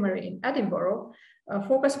Infirmary in Edinburgh,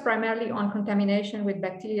 focused primarily on contamination with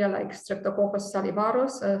bacteria like Streptococcus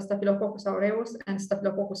salivarius, Staphylococcus aureus, and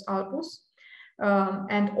Staphylococcus albus.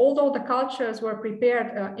 And although the cultures were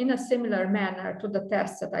prepared in a similar manner to the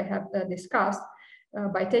tests that I have discussed,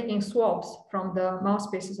 by taking swabs from the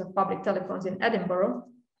mouthpieces of public telephones in Edinburgh,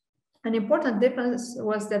 an important difference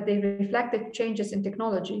was that they reflected changes in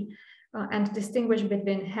technology and distinguished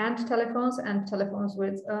between hand telephones and telephones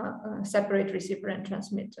with separate receiver and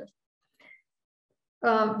transmitter.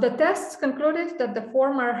 The tests concluded that the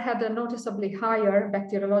former had a noticeably higher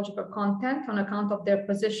bacteriological content on account of their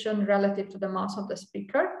position relative to the mouth of the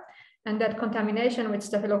speaker, and that contamination with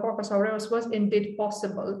Staphylococcus aureus was indeed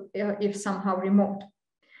possible if somehow remote.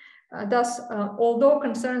 Thus, although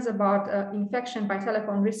concerns about infection by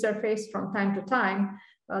telephone resurfaced from time to time,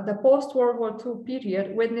 the post-World War II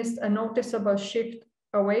period witnessed a noticeable shift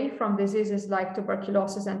away from diseases like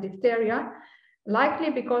tuberculosis and diphtheria, likely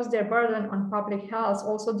because their burden on public health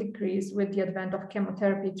also decreased with the advent of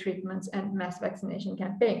chemotherapy treatments and mass vaccination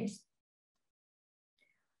campaigns.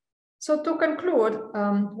 So to conclude,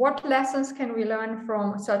 what lessons can we learn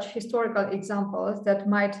from such historical examples that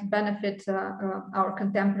might benefit our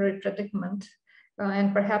contemporary predicament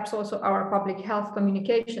and perhaps also our public health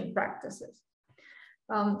communication practices?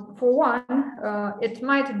 For one, it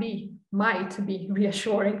might be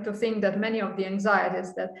reassuring to think that many of the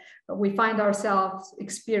anxieties that we find ourselves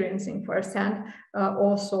experiencing firsthand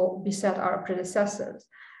also beset our predecessors.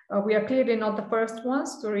 We are clearly not the first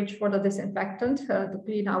ones to reach for the disinfectant to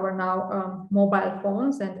clean our now mobile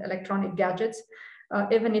phones and electronic gadgets,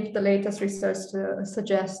 even if the latest research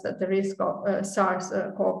suggests that the risk of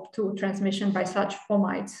SARS-CoV-2 transmission by such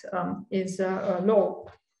fomites is low.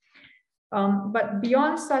 But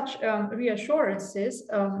beyond such reassurances,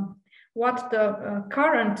 what the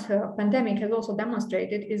current pandemic has also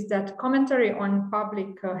demonstrated is that commentary on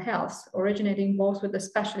public health, originating both with the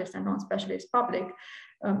specialist and non-specialist public,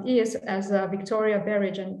 is, as Victoria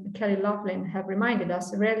Berridge and Kelly Loughlin have reminded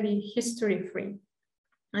us, rarely history-free.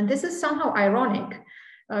 And this is somehow ironic,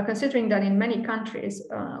 considering that in many countries,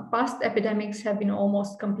 past epidemics have been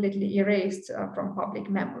almost completely erased from public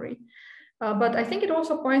memory. But I think it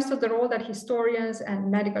also points to the role that historians and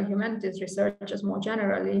medical humanities researchers more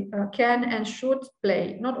generally can and should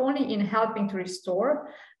play, not only in helping to restore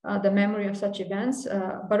the memory of such events,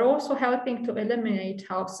 but also helping to eliminate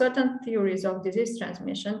how certain theories of disease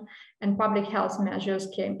transmission and public health measures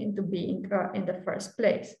came into being in the first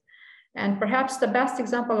place. And perhaps the best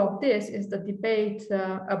example of this is the debate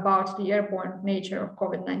about the airborne nature of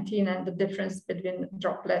COVID-19 and the difference between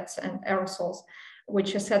droplets and aerosols,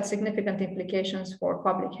 which has had significant implications for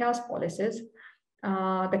public health policies.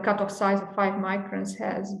 The cutoff size of 5 microns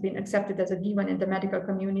has been accepted as a given in the medical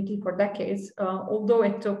community for decades, although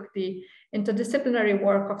it took the interdisciplinary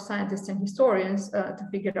work of scientists and historians to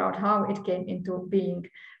figure out how it came into being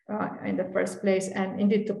in the first place, and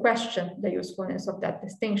indeed to question the usefulness of that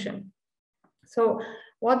distinction. So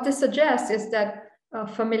what this suggests is that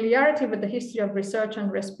familiarity with the history of research on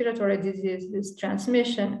respiratory diseases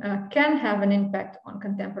transmission can have an impact on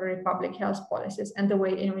contemporary public health policies and the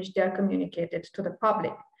way in which they are communicated to the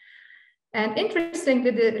public. And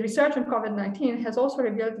interestingly, the research on COVID-19 has also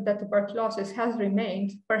revealed that tuberculosis has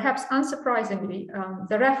remained, perhaps unsurprisingly,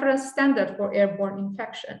 the reference standard for airborne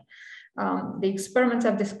infection. The experiments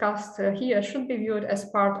I've discussed here should be viewed as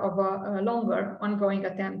part of a longer ongoing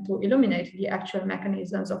attempt to illuminate the actual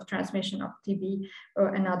mechanisms of transmission of TB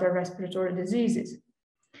and other respiratory diseases.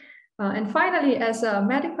 And finally, as a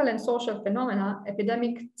medical and social phenomena,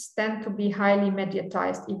 epidemics tend to be highly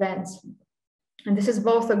mediatized events. And this is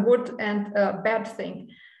both a good and a bad thing.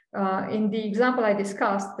 In the example I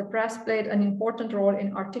discussed, the press played an important role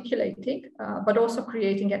in articulating, but also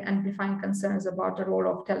creating and amplifying concerns about the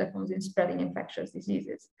role of telephones in spreading infectious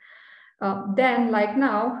diseases. Then, like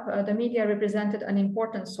now, the media represented an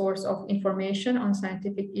important source of information on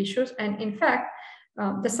scientific issues. And in fact,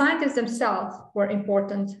 the scientists themselves were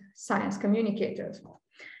important science communicators.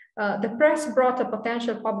 The press brought a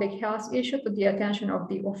potential public health issue to the attention of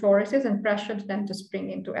the authorities and pressured them to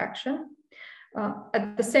spring into action.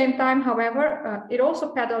 At the same time, however, it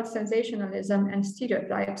also peddled sensationalism and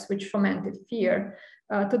stereotypes which fomented fear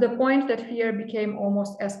to the point that fear became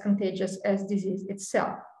almost as contagious as disease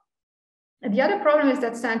itself. And the other problem is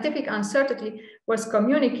that scientific uncertainty was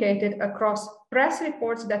communicated across press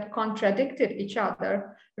reports that contradicted each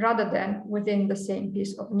other rather than within the same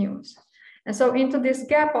piece of news. And so into this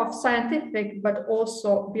gap of scientific but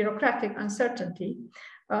also bureaucratic uncertainty,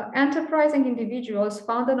 enterprising individuals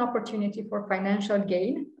found an opportunity for financial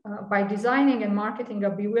gain by designing and marketing a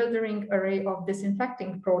bewildering array of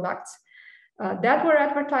disinfecting products that were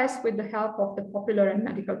advertised with the help of the popular and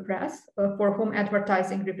medical press, for whom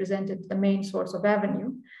advertising represented the main source of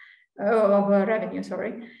revenue,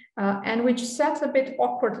 and which sat a bit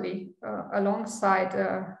awkwardly alongside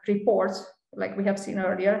reports, like we have seen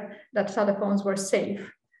earlier, that telephones were safe,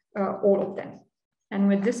 all of them. And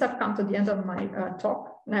with this, I've come to the end of my talk.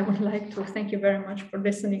 And I would like to thank you very much for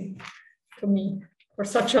listening to me for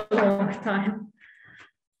such a long time.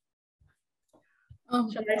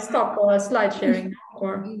 Shall I stop slide sharing?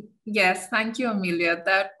 Or? Yes, thank you, Amelia.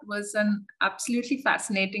 That was an absolutely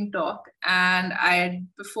fascinating talk. And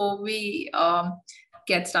before we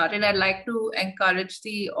get started, I'd like to encourage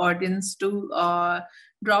the audience to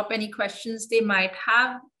drop any questions they might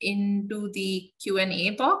have into the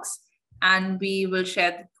Q&A box. And we will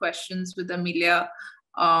share the questions with Amelia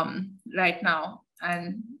right now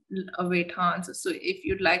and await her answers. So if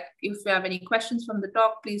you have any questions from the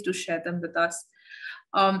talk, please do share them with us.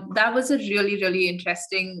 That was a really, really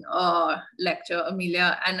interesting lecture,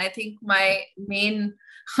 Amelia. And I think my main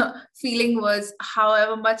feeling was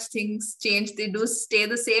however much things change, they do stay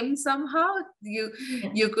the same somehow.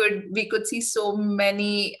 We could see so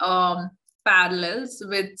many parallels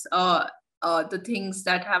with the things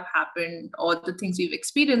that have happened or the things we've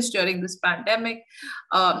experienced during this pandemic,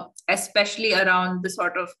 especially around the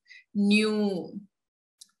sort of new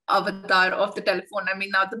avatar of the telephone. I mean,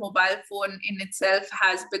 now the mobile phone in itself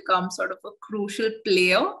has become sort of a crucial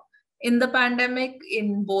player in the pandemic,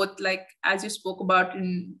 in both, like, as you spoke about,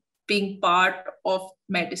 in being part of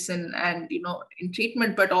medicine and, in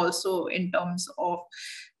treatment, but also in terms of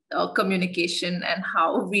communication and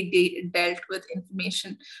how we dealt with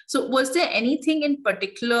information. So was there anything in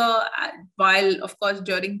particular, while, of course,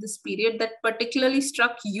 during this period, that particularly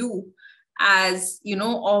struck you as,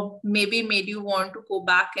 or maybe made you want to go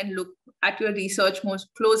back and look at your research most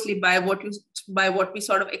closely by what we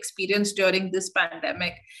sort of experienced during this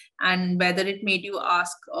pandemic, and whether it made you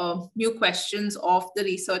ask new questions of the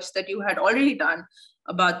research that you had already done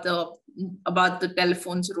about the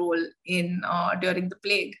telephone's role in during the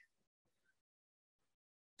plague?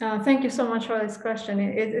 Thank you so much for this question.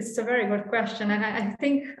 It's a very good question. And I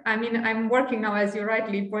think, I mean, I'm working now, as you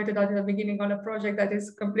rightly pointed out at the beginning, on a project that is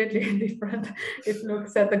completely different. It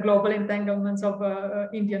looks at the global entanglements of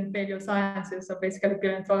Indian paleosciences, so basically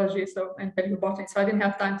paleontology and paleobotany. So I didn't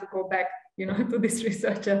have time to go back, to this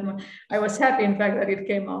research. I was happy, in fact, that it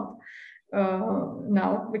came out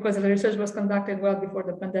now, because the research was conducted well before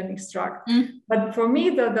the pandemic struck. But for me,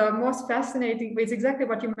 the most fascinating is exactly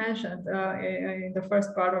what you mentioned in the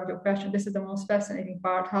first part of your question. This is the most fascinating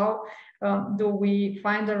part. How do we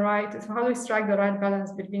find how do we strike the right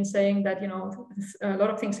balance between saying that, a lot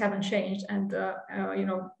of things haven't changed and,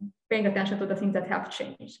 paying attention to the things that have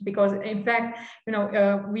changed? Because in fact,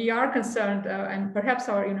 we are concerned and perhaps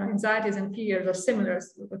our, anxieties and fears are similar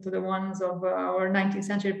to the ones of our 19th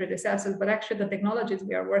century predecessors, but actually the technologies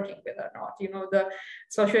we are working with are not. The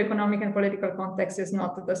socioeconomic and political context is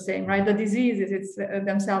not the same, right? The diseases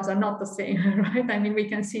themselves are not the same, right? I mean, we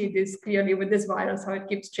can see this clearly with this virus, how it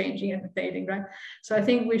keeps changing and mutating, right? So I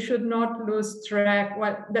think we should not lose track.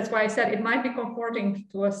 Well, that's why I said it might be comforting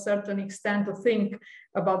to a certain extent to think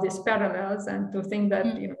about these parallels and to think that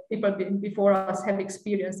people before us have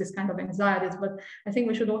experienced this kind of anxieties, but I think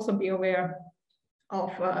we should also be aware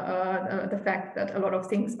of the fact that a lot of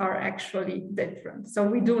things are actually different. So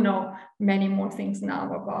we do know many more things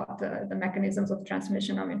now about the mechanisms of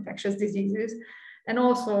transmission of infectious diseases. And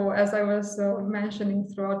also, as I was mentioning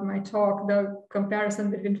throughout my talk, the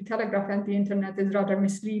comparison between the telegraph and the internet is rather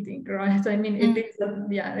misleading, right? I mean, it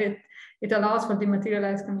is, it allows for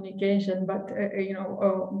dematerialized communication, but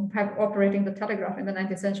operating the telegraph in the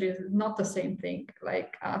 19th century is not the same thing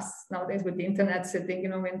like us nowadays with the internet sitting,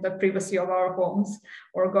 in the privacy of our homes,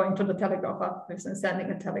 or going to the telegraph office and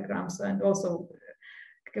sending a telegram. So, and also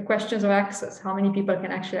questions of access, how many people can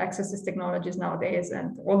actually access these technologies nowadays?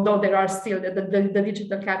 And although there are still, the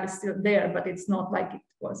digital cap is still there, but it's not like it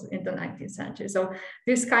was in the 19th century. So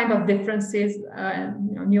this kind of differences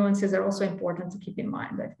and nuances are also important to keep in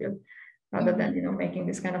mind, I feel, rather than, making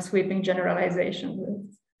this kind of sweeping generalization.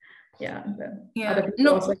 Other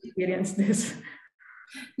people also experience this.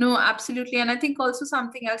 No, absolutely. And I think also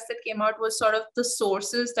something else that came out was sort of the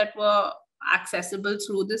sources that were accessible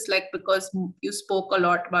through this, like, because you spoke a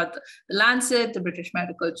lot about the Lancet, the British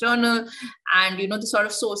Medical Journal, and the sort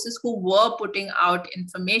of sources who were putting out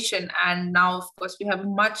information. And now, of course, we have a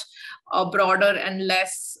much broader and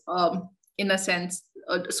less in a sense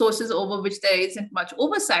sources over which there isn't much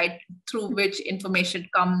oversight, through which information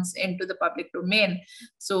comes into the public domain.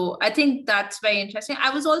 So I think that's very interesting. I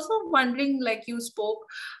was also wondering, like you spoke,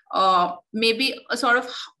 maybe a sort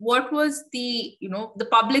of what was the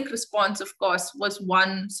public response, of course, was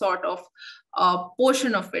one sort of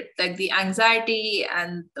portion of it, like the anxiety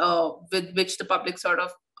and with which the public sort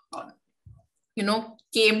of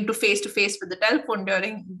came to face with the telephone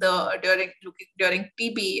during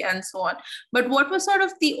TB and so on. But what was sort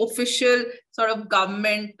of the official sort of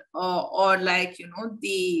government or like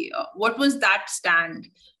what was that stand?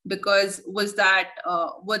 Because was that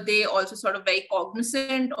were they also sort of very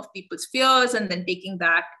cognizant of people's fears and then taking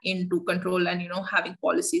that into control and having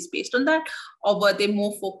policies based on that, or were they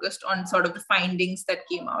more focused on sort of the findings that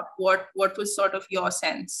came out? What was sort of your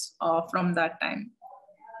sense from that time?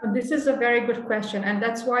 This is a very good question. And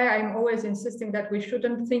that's why I'm always insisting that we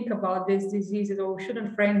shouldn't think about these diseases, or we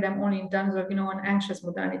shouldn't frame them only in terms of, an anxious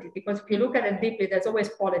modernity, because if you look at it deeply, there's always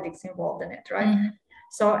politics involved in it, right? Mm-hmm.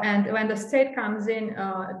 So, and when the state comes in,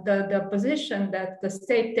 the position that the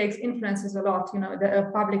state takes influences a lot,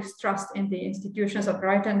 the public's trust in the institutions of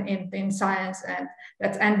right and in science,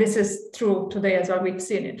 and this is true today as well. We've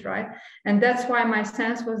seen it, right? And that's why my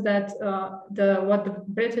sense was that what the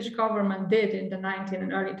British government did in the 19th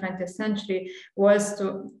and early 20th century was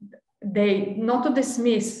not to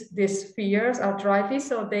dismiss these fears outrightly.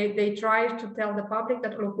 So they tried to tell the public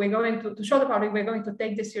that, look, we're going to show the public we're going to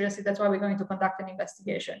take this seriously. That's why we're going to conduct an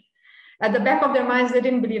investigation. At the back of their minds, they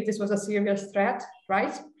didn't believe this was a serious threat,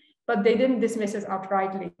 right? But they didn't dismiss it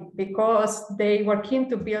outrightly because they were keen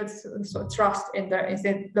to build trust in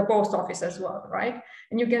the post office as well, right?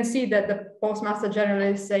 And you can see that the Postmaster General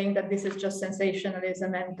is saying that this is just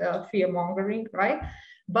sensationalism and fear mongering, right?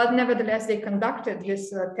 But nevertheless, they conducted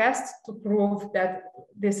this test to prove that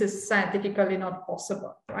this is scientifically not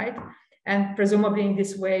possible, right? And presumably in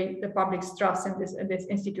this way, the public's trust in these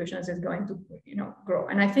institutions is going to, grow.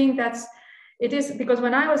 And I think it is because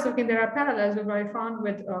when I was looking, there are parallels with what I found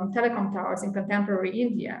with telecom towers in contemporary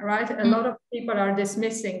India, right? A lot of people are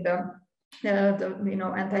dismissing the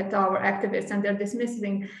anti-tower activists, and they're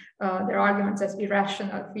dismissing their arguments as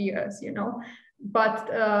irrational fears, But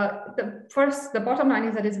the bottom line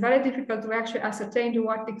is that it's very difficult to actually ascertain to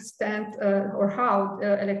what extent or how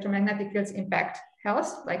electromagnetic fields impact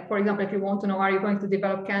health. Like, for example, if you want to know, are you going to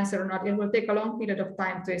develop cancer or not, it will take a long period of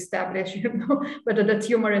time to establish, whether the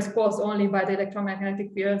tumor is caused only by the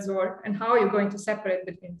electromagnetic fields and how you're going to separate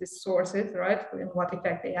between these sources, right? And what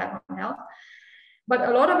effect they have on health. But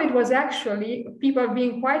a lot of it was actually people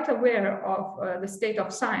being quite aware of the state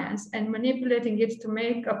of science and manipulating it to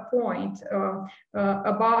make a point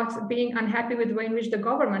about being unhappy with the way in which the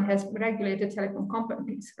government has regulated telecom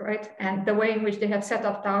companies, right? And the way in which they have set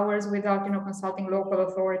up towers without, consulting local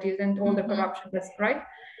authorities and all the corruption that's right.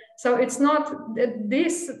 So it's not that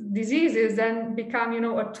these diseases then become,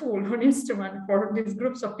 a tool or an instrument for these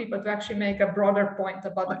groups of people to actually make a broader point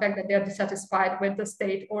about the fact that they are dissatisfied with the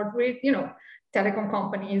state or with, telecom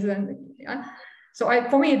companies. And so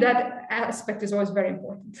for me, that aspect is always very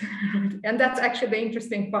important. And that's actually the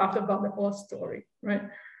interesting part about the whole story, right?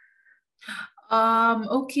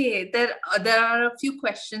 Okay, there are a few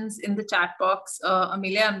questions in the chat box.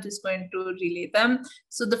 Amelia, I'm just going to relay them.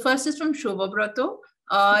 So the first is from Shovabrato.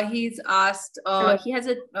 He's asked, he has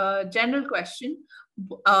a general question.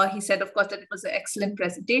 He said, of course, that it was an excellent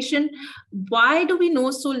presentation. Why do we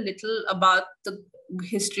know so little about the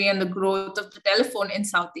history and the growth of the telephone in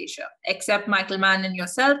South Asia? Except Michael Mann and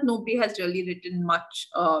yourself, nobody has really written much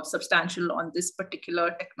substantial on this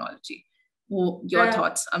particular technology. Your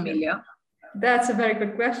thoughts, Amelia? That's a very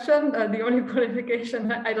good question. The only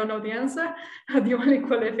qualification, I don't know the answer. The only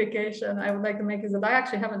qualification I would like to make is that I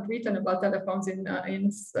actually haven't written about telephones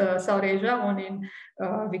in South Asia, only in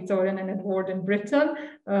Victorian and Edwardian Britain.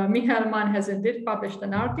 Michael Mann has indeed published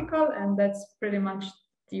an article, and that's pretty much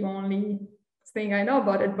the only thing I know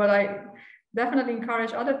about it. But I definitely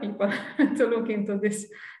encourage other people to look into this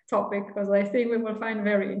topic, because I think we will find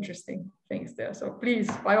very interesting things there. So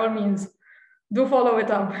please, by all means, do follow it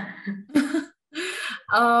up.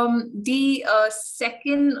 The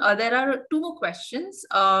second, there are two more questions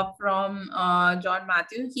from John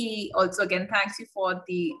Matthew. He also again thanks you for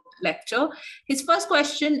the lecture. His first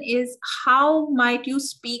question is, how might you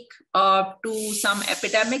speak to some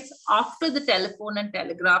epidemics after the telephone and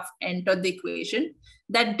telegraph entered the equation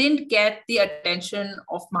that didn't get the attention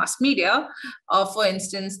of mass media? For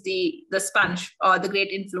instance, the Spanish, the great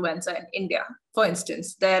influenza in India, for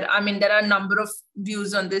instance. There are a number of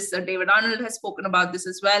views on this. David Arnold has spoken about this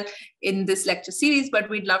as well in this lecture series, but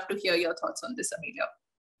we'd love to hear your thoughts on this, Amelia.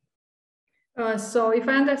 So if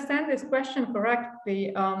I understand this question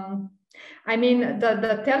correctly,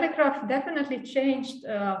 the telegraph definitely changed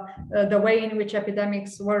the way in which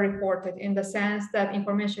epidemics were reported, in the sense that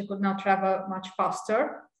information could now travel much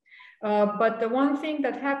faster. But the one thing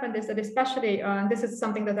that happened is that, especially, this is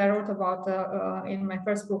something that I wrote about in my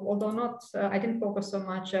first book, although I didn't focus so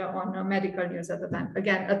much on medical news at the time.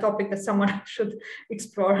 Again, a topic that someone should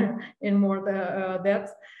explore in more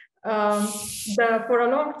depth. For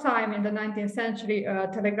a long time in the 19th century,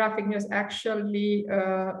 telegraphic news actually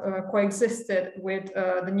coexisted with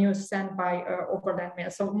the news sent by overland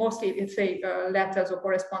mail. So mostly it's letters or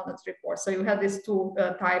correspondence reports. So you had these two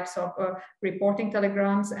types of reporting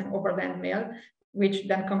telegrams and overland mail, which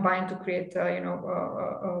then combined to create a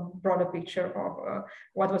broader picture of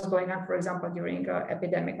what was going on, for example, during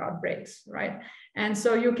epidemic outbreaks, right? And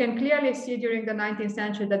so you can clearly see during the 19th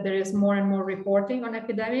century that there is more and more reporting on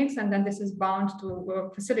epidemics, and then this is bound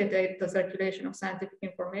to facilitate the circulation of scientific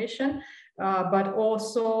information, but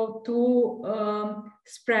also to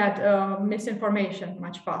spread misinformation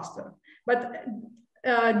much faster. But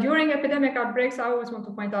during epidemic outbreaks, I always want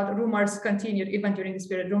to point out rumors continued, even during this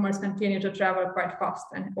period, rumors continued to travel quite fast,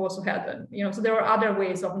 and also had, so there were other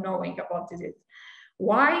ways of knowing about disease.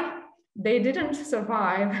 Why they didn't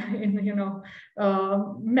survive in,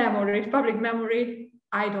 public memory,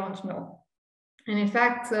 I don't know. And in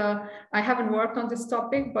fact, I haven't worked on this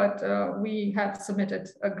topic, but we have submitted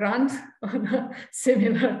a grant on a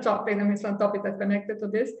similar topic, some topic that's connected to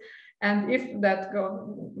this. And if that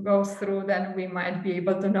goes through, then we might be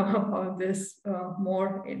able to know about this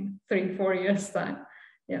more in 3-4 years' time.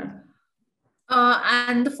 Yeah.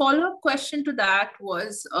 And the follow-up question to that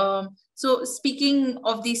was, so speaking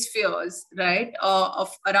of these fears, right,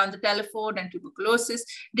 of around the telephone and tuberculosis,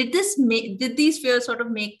 did these fears sort of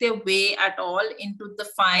make their way at all into the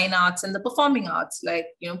fine arts and the performing arts, like,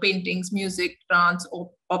 paintings, music, dance,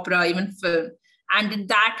 opera, even film? And did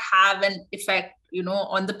that have an effect,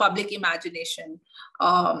 on the public imagination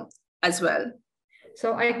as well?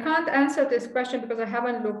 So I can't answer this question because I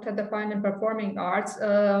haven't looked at the fine and performing arts,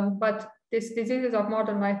 but this Diseases of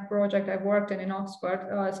Modern Life project I worked in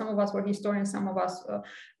Oxford. Some of us were historians, some of us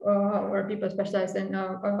were people specialized in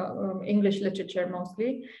English literature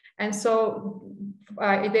mostly. And so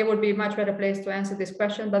they would be a much better place to answer this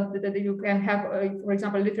question, but you can have, for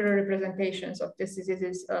example, literary representations of these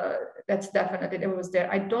diseases. That's definitely, it was there.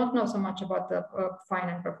 I don't know so much about the fine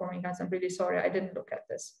and performing arts. I'm really sorry, I didn't look at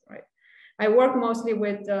this, right? I work mostly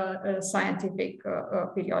with scientific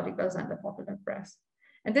periodicals and the popular press.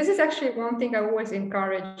 And this is actually one thing I always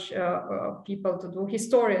encourage people to do,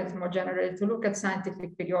 historians more generally, to look at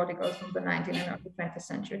scientific periodicals from the 19th and early 20th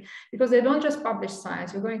century, because they don't just publish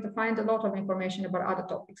science. You're going to find a lot of information about other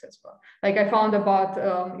topics as well. Like I found about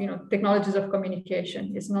technologies of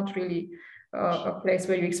communication. It's not really a place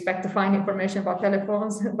where you expect to find information about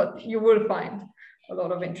telephones, but you will find a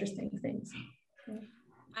lot of interesting things.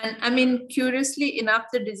 And I mean, curiously enough,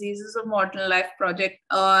 the Diseases of Modern Life project,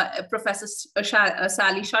 Professor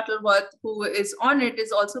Sally Shuttleworth, who is on it,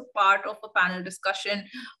 is also part of a panel discussion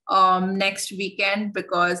next weekend,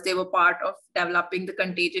 because they were part of developing the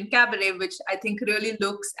Contagion Cabaret, which I think really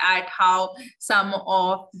looks at how some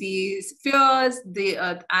of these fears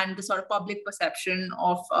and the sort of public perception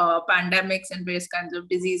of pandemics and various kinds of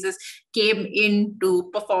diseases came into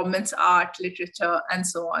performance art, literature, and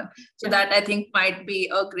so on. So that I think might be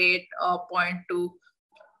a great point to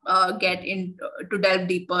get in, to delve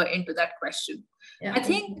deeper into that question. Yeah.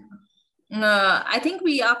 I think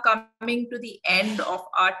we are coming to the end of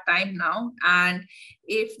our time now, and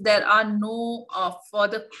if there are no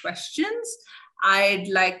further questions, I'd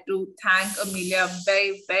like to thank Amelia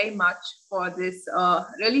very, very much for this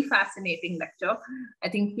really fascinating lecture. I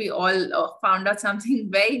think we all found out something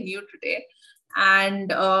very new today.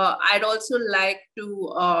 And I'd also like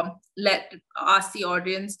to ask the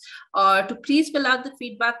audience to please fill out the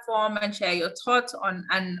feedback form and share your thoughts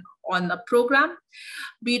on the program.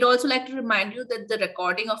 We'd also like to remind you that the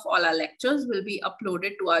recording of all our lectures will be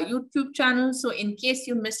uploaded to our YouTube channel. So in case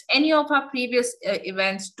you missed any of our previous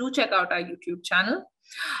events, do check out our YouTube channel.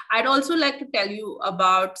 I'd also like to tell you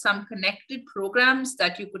about some connected programs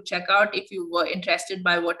that you could check out if you were interested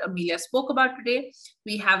by what Amelia spoke about today.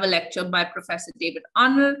 We have a lecture by Professor David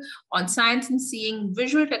Arnold on Science and Seeing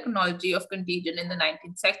Visual Technology of Contagion in the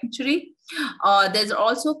 19th Century. There's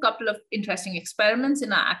also a couple of interesting experiments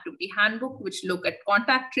in our activity handbook, which look at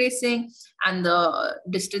contact tracing and the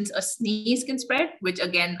distance a sneeze can spread, which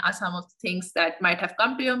again are some of the things that might have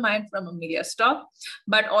come to your mind from Amelia's talk.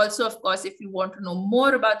 But also, of course, if you want to know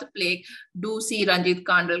more about the plague, do see Ranjit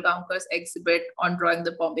Kandalgaonkar's exhibit on Drawing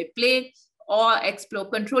the Bombay Plague, or explore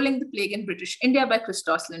Controlling the Plague in British India by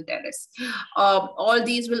Christos Linteris. All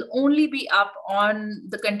these will only be up on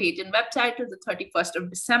the Contagion website till the 31st of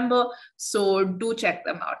December, so do check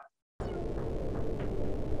them out.